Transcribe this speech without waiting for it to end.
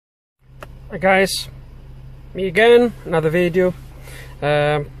Hi guys, me again, another video.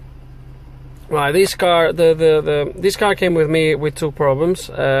 Right, this car, this car came with me with two problems.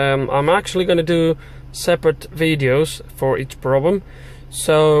 I'm actually going to do separate videos for each problem.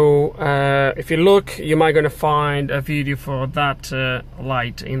 So if you look, you might going to find a video for that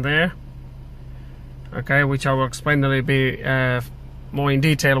light in there. Okay, which I will explain a little bit more in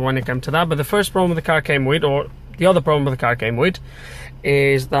detail when it comes to that. But the first problem the car came with, or the other problem the car came with,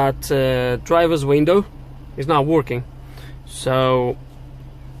 is that driver's window is not working. So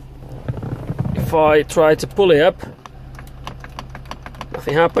if I try to pull it up,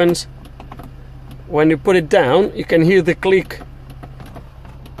 nothing happens. When you put it down, you can hear the click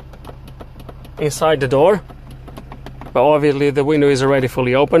inside the door, but obviously the window is already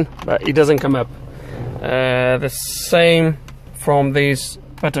fully open, but it doesn't come up. The same from this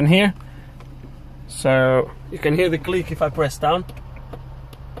button here, so you can hear the click if I press down,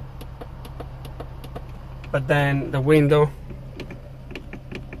 but then the window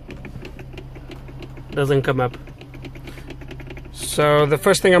doesn't come up. So the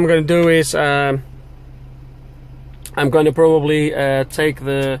first thing I'm going to do is I'm going to probably take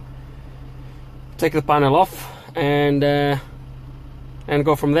the panel off and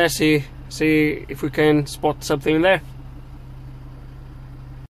go from there, see if we can spot something in there.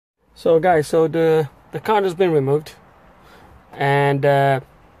 So guys, so the card has been removed, and the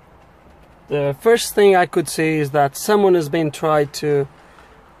first thing I could see is that someone has been tried to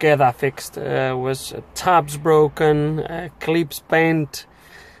get that fixed. Was tabs broken, clips bent,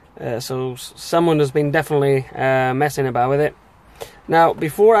 so someone has been definitely messing about with it. Now,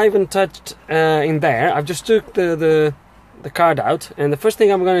 before I even touched in there, I've just took the card out, and the first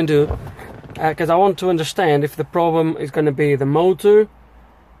thing I'm going to do, because I want to understand if the problem is going to be the motor,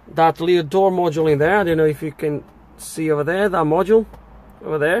 that little door module in there, I don't know if you can see over there, that module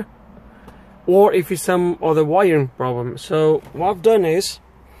over there, or if it's some other wiring problem. So what I've done is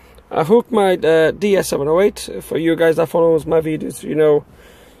I've hooked my DS708. For you guys that follows my videos, you know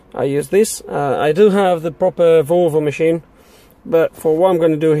I use this. I do have the proper Volvo machine, but for what I'm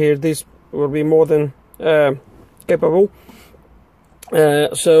going to do here, this will be more than capable.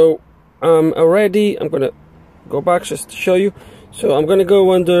 So already I'm going to go back just to show you. So I'm going to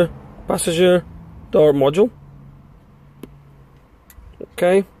go under passenger door module.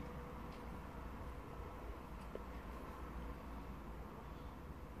 Okay.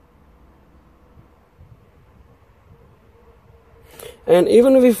 And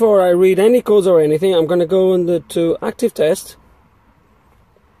even before I read any codes or anything, I'm going to go into active test.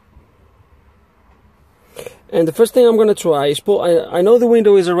 And the first thing I'm going to try is pull. I know the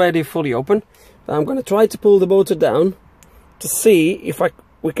window is already fully open, but I'm going to try to pull the motor down to see if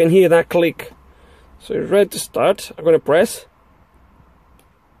we can hear that click. So it's ready to start. I'm going to press.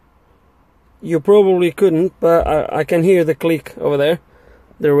 You probably couldn't, but I can hear the click over there,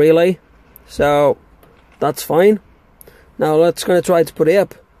 the relay. So that's fine. Now let's going to try to put it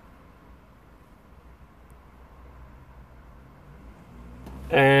up.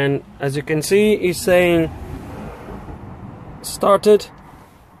 And as you can see, it's saying started.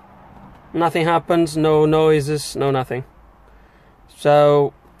 Nothing happens, no noises, no nothing.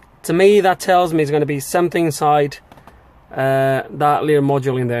 So to me that tells me it's going to be something inside that little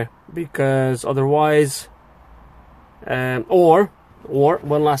module in there, because otherwise or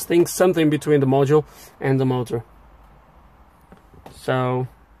one last thing, something between the module and the motor. So,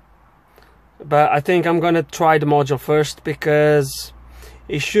 but I think I'm going to try the module first, because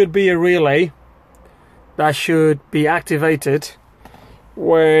it should be a relay that should be activated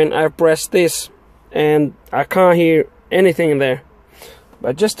when I press this, and I can't hear anything in there.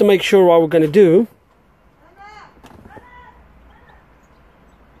 But just to make sure, what we're going to do,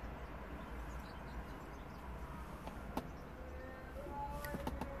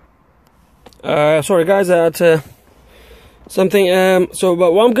 sorry guys, that something, so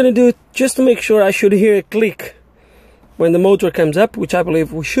but what I'm going to do, just to make sure I should hear a click when the motor comes up, which I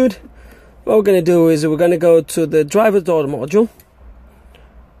believe we should, what we're going to do is we're going to go to the driver door module.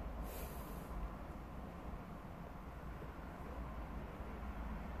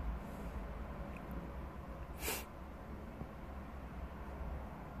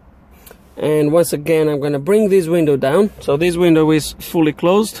 And once again, I'm going to bring this window down. So this window is fully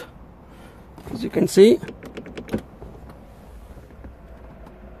closed, as you can see.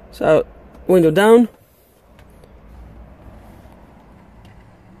 So window down.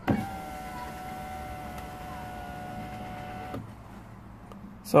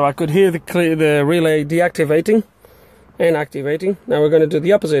 So I could hear the relay deactivating and activating. Now we're going to do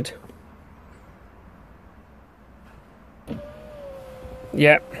the opposite.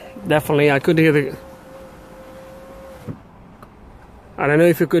 Yeah, definitely I could hear the... I don't know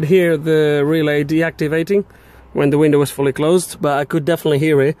if you could hear the relay deactivating when the window was fully closed, but I could definitely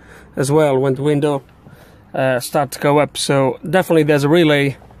hear it as well when the window started to go up. So definitely there's a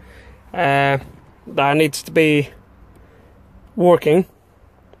relay that needs to be working.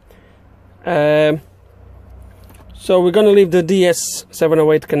 So we're gonna leave the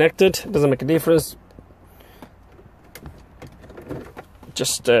DS708 connected. It doesn't make a difference.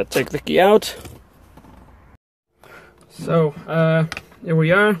 Just take the key out. So here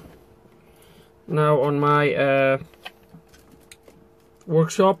we are now on my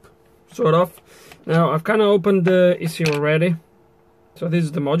workshop, sort of. Now I've kind of opened the ECU already. So this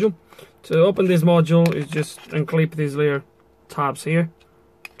is the module. To open this module is just unclip these little tabs here.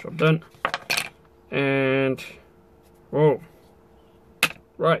 Job done. And whoa,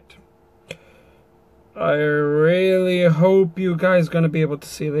 right. I really hope you guys gonna be able to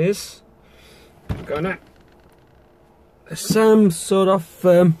see this. I'm gonna some sort of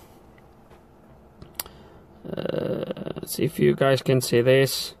let's see if you guys can see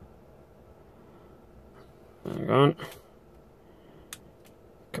this. Hang on.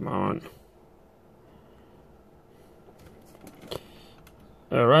 Come on.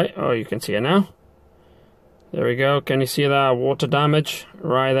 Alright, oh, you can see it now. There we go. Can you see that water damage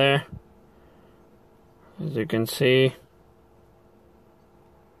right there? As you can see.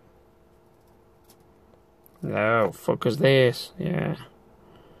 No, focus this. Yeah.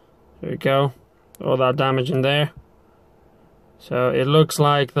 There we go. All that damage in there. So it looks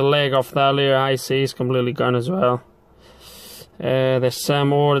like the leg of that little IC is completely gone as well. There's some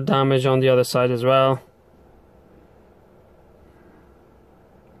more damage on the other side as well.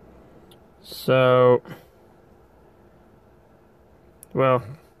 So, well,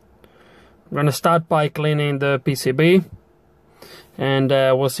 I'm gonna start by cleaning the PCB, and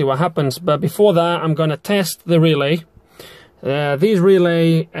we'll see what happens. But before that, I'm gonna test the relay. These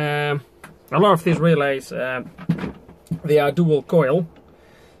relay, a lot of these relays, they are dual coil,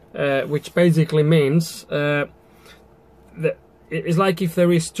 which basically means that it's like if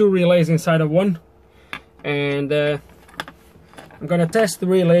there is two relays inside of one. And I'm gonna test the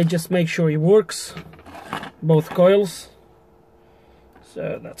relay, just make sure it works, both coils.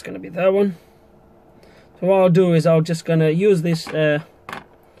 So that's gonna be that one. So what I'll do is I'll just gonna use this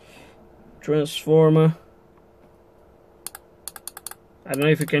transformer. I don't know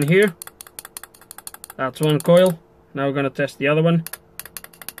if you can hear. That's one coil. Now we're gonna test the other one.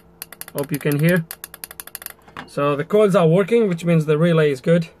 Hope you can hear. So the coils are working, which means the relay is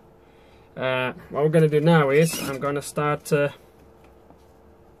good. What we're gonna do now is I'm gonna start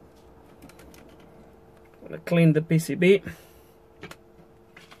clean the PCB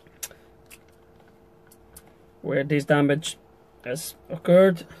where this damage has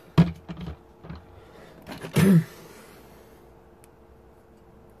occurred.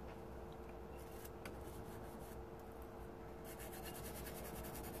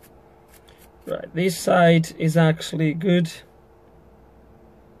 Right, this side is actually good.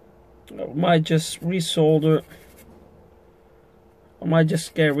 I might just resolder. I might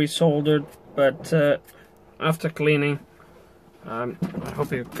just get resoldered, but after cleaning, I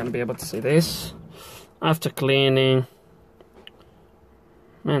hope you're gonna be able to see this. After cleaning,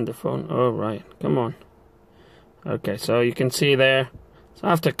 man, the phone. Oh right, come on. Okay, so you can see there. So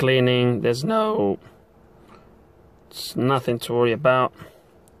after cleaning, there's nothing to worry about.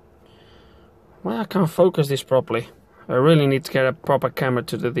 Well, I can't focus this properly. I really need to get a proper camera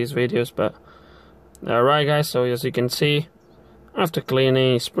to do these videos, but alright guys, so as you can see, after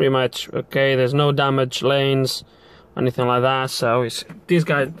cleaning it's pretty much okay. There's no damaged lanes, anything like that, so this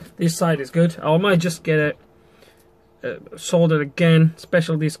side is good. I might just get it soldered again,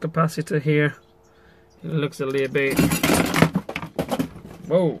 especially this capacitor here. It looks a little bit...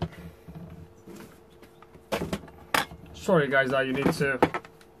 Whoa! Sorry guys that you need to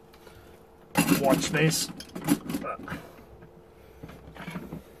watch this.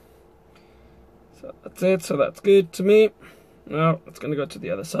 So that's it, so that's good to me. Now it's gonna go to the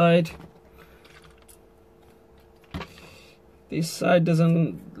other side. This side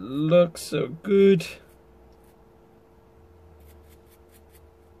doesn't look so good.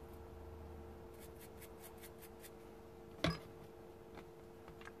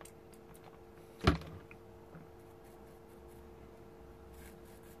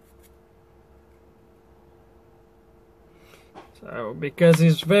 So, because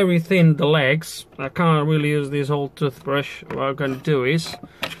it's very thin, the legs, I can't really use this whole toothbrush. What I'm going to do is,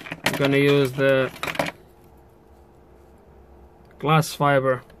 I'm going to use the glass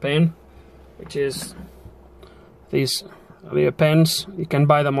fiber pen, which is this Little pens. You can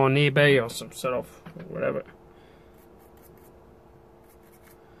buy them on eBay or some sort of whatever.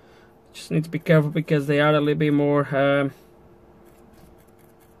 Just need to be careful because they are a little bit more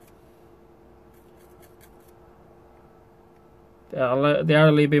they are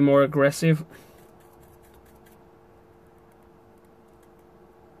a little bit more aggressive.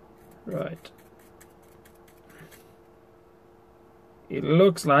 Right. It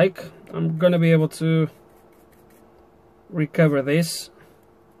looks like I'm gonna be able to recover this.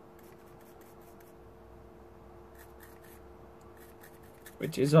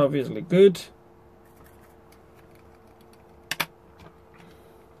 Which is obviously good.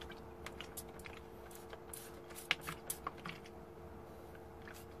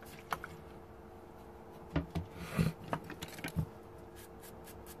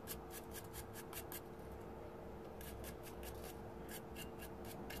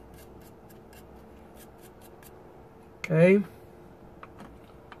 Okay,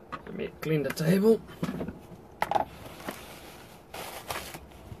 let me clean the table.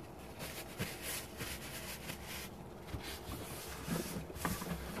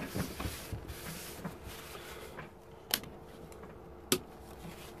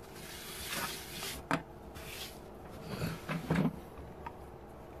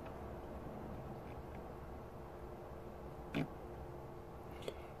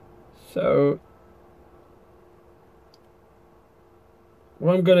 So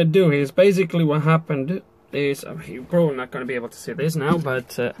what I'm gonna do is basically what happened is you're probably not gonna be able to see this now,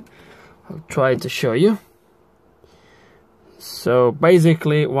 but I'll try to show you. So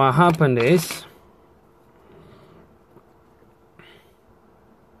basically what happened is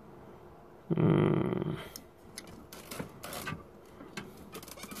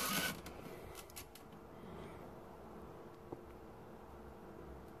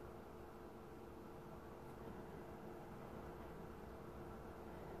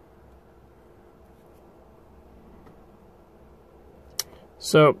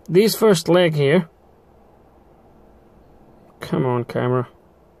so this first leg here, come on camera,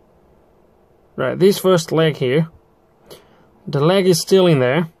 right, this first leg here, the leg is still in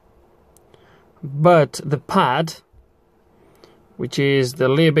there, but the pad, which is the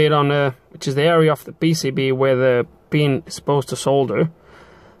little bit on the, which is the area of the PCB where the pin is supposed to solder,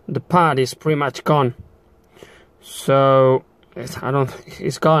 the pad is pretty much gone. So it's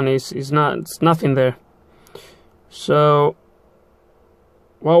gone. It's nothing there. So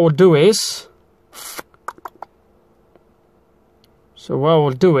what we'll do is,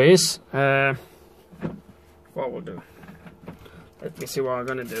 let me see what I'm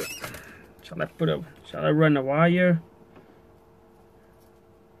gonna do. Shall I run a wire?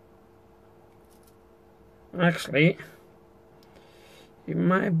 Actually, it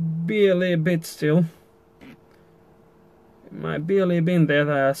might be a little bit still. It might be a little bit in there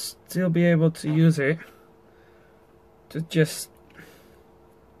that I'll still be able to use it to just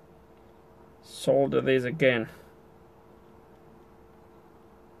solder these again.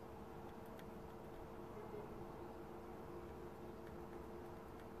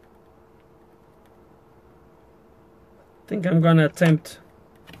 I think I'm gonna attempt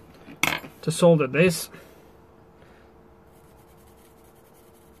to solder this.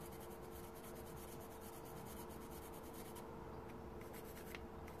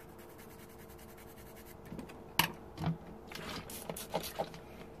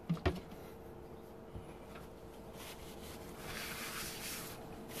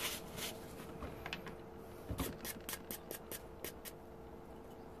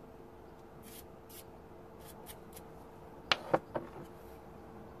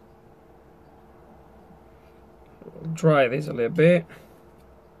 Dry this a little bit.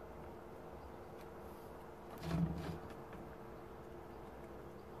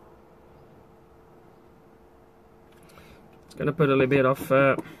 It's gonna put a little bit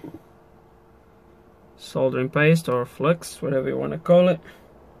of soldering paste or flux, whatever you want to call it.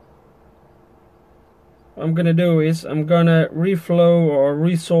 What I'm gonna do is I'm gonna reflow or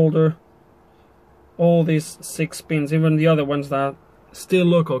resolder all these 6 pins, even the other ones that still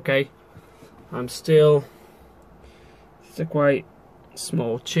look okay. It's a quite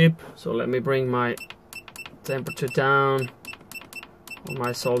small chip, so let me bring my temperature down on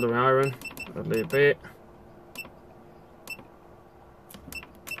my soldering iron a little bit.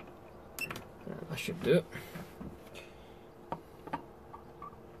 That should do.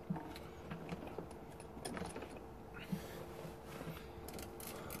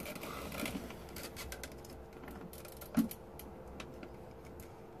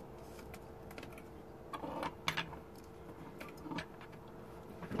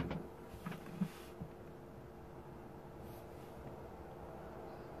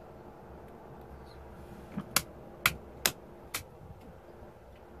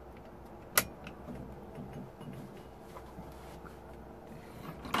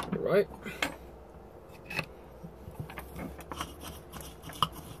 right.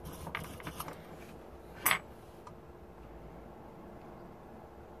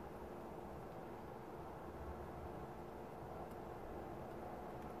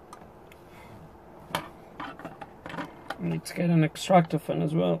 Need to get an extractor fan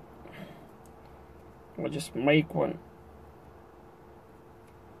as well. Or just make one.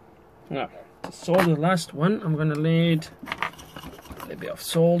 Now, to solder the last one, I'm gonna need a little bit of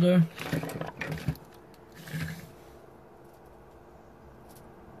solder.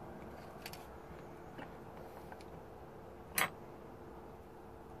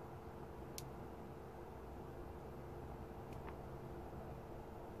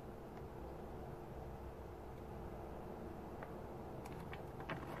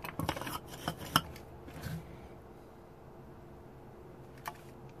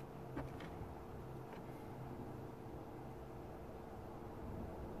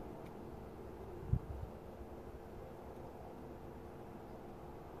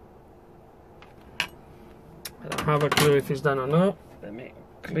 I don't have a clue if it's done or not. Let me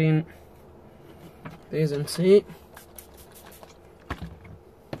clean this and see.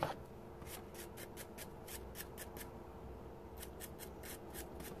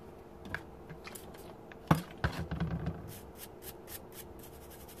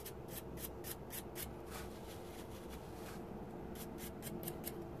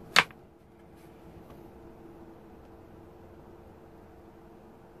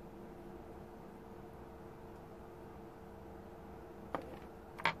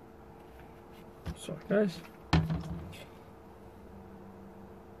 Sorry guys.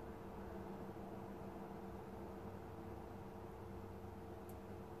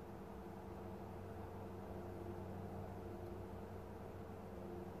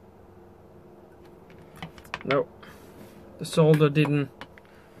 No, the solder didn't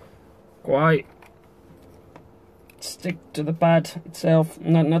quite stick to the pad itself,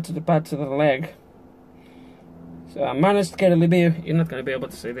 not to the pad, to the leg. So I managed to get a little bit, you're not going to be able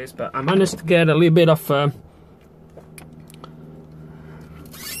to see this, but I managed to get a little bit of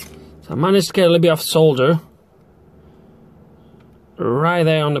solder right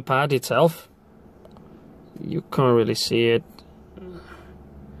there on the pad itself. You can't really see it.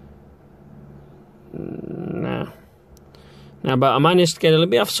 No, but I managed to get a little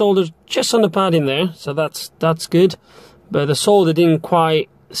bit of solder just on the pad in there, so that's good. But the solder didn't quite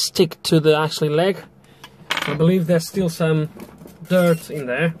stick to the actual leg. I believe there's still some dirt in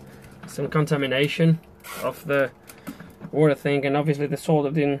there, some contamination of the water thing, and obviously the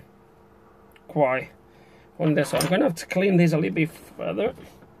solder didn't quite on there, so I'm gonna have to clean this a little bit further.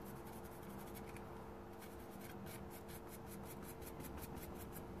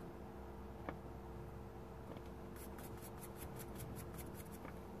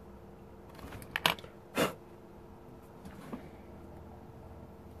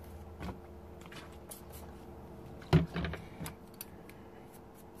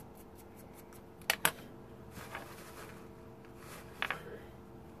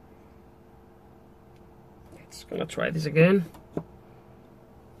 Gonna try this again.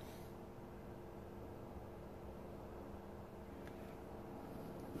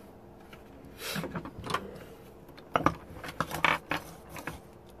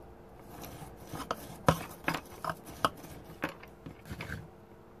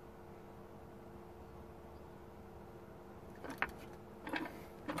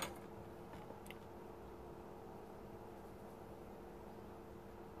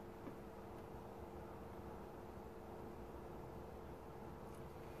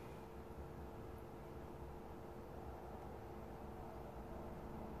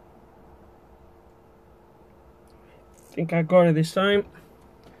 I think I got it this time.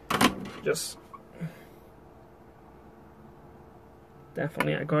 Just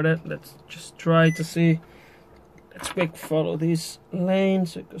definitely I got it. Let's just try to see. Let's quick follow these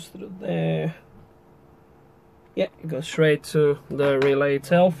lanes. It goes through there. Yeah, it goes straight to the relay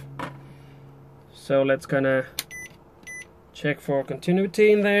itself. So let's gonna check for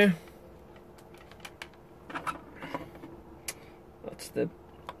continuity in there. That's the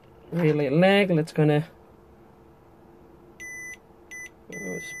relay leg. Let's gonna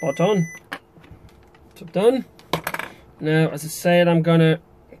spot on. So done. Now, as I said, I'm gonna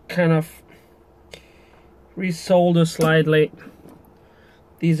kind of resolder slightly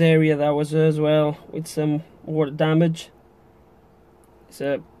this area that was as well with some water damage. It's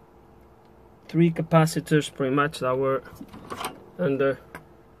 3 capacitors pretty much that were under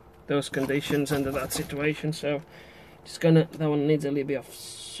those conditions, under that situation. So just gonna, that one needs a little bit of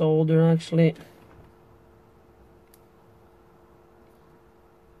solder actually.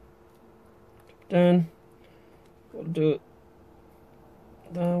 done. We'll do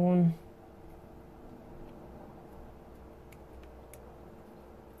that one.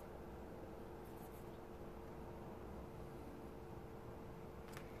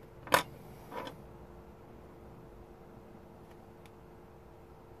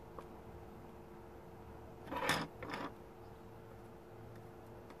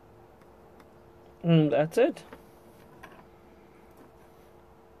 And that's it.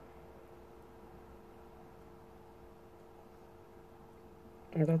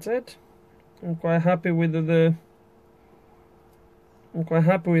 And that's it. I'm quite happy with the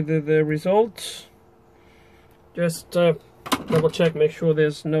results. Just double check, make sure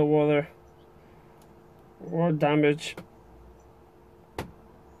there's no other damage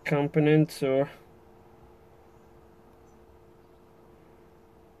components or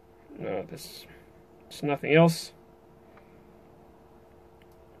no, there's nothing else.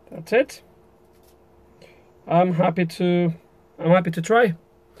 That's it. I'm happy to try.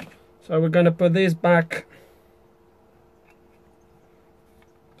 So we're gonna put this back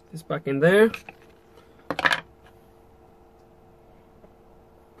in there.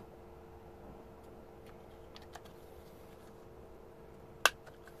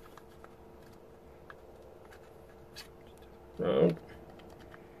 Round.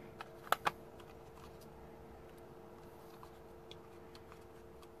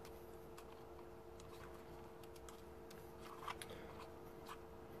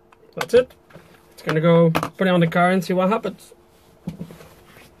 That's it. It's gonna go put it on the car and see what happens.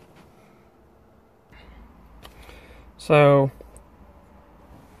 So,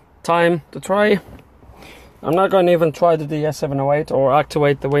 time to try. I'm not going to even try the DS708 or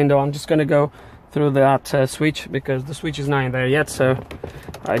activate the window. I'm just going to go through that switch because the switch is not in there yet. So,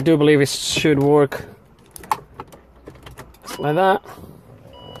 I do believe it should work like that.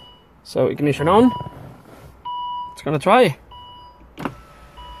 So, ignition on. It's going to try.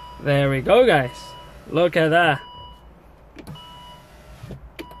 There we go, guys. Look at that.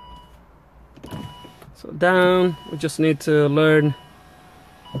 So down, we just need to learn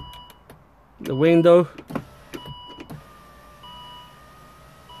the window.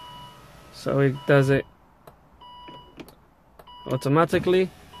 So it does it automatically.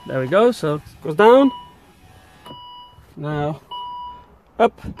 There we go. So it goes down. Now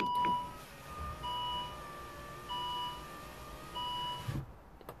up.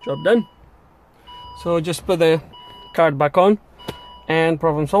 Job done. So just put the card back on and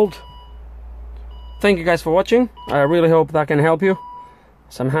problem solved. Thank you guys for watching. I really hope that can help you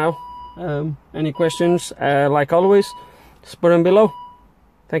somehow. Any questions, like always, just put them below.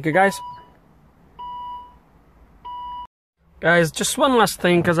 Thank you guys. Guys, just one last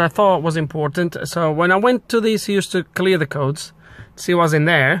thing because I thought was important. So when I went to the ECUs to clear the codes, see what's in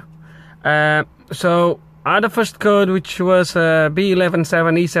there. So I had the first code, which was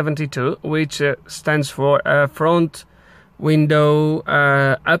B118E00, which stands for front window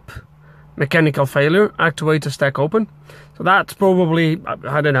up mechanical failure, actuator stack open. So that's probably,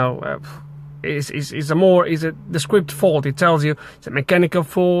 I don't know, is the script fault. It tells you it's a mechanical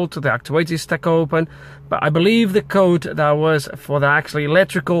fault, the actuator is stack open. But I believe the code that was for the actually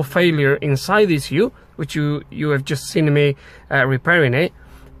electrical failure inside the ECU, which you have just seen me repairing it,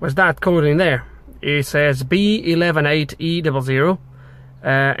 was that code in there. It says B118E00,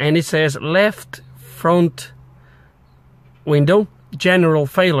 and it says left front window general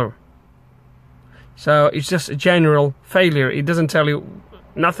failure. So it's just a general failure. It doesn't tell you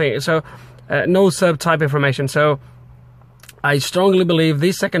nothing. So no subtype information. So I strongly believe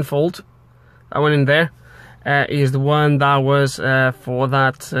this second fault that went in there is the one that was for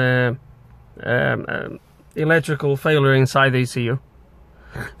that electrical failure inside the ECU.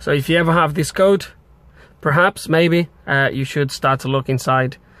 So if you ever have this code, perhaps, maybe, you should start to look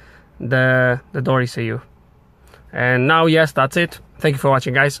inside the door ECU. And now, yes, that's it. Thank you for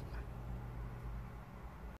watching, guys.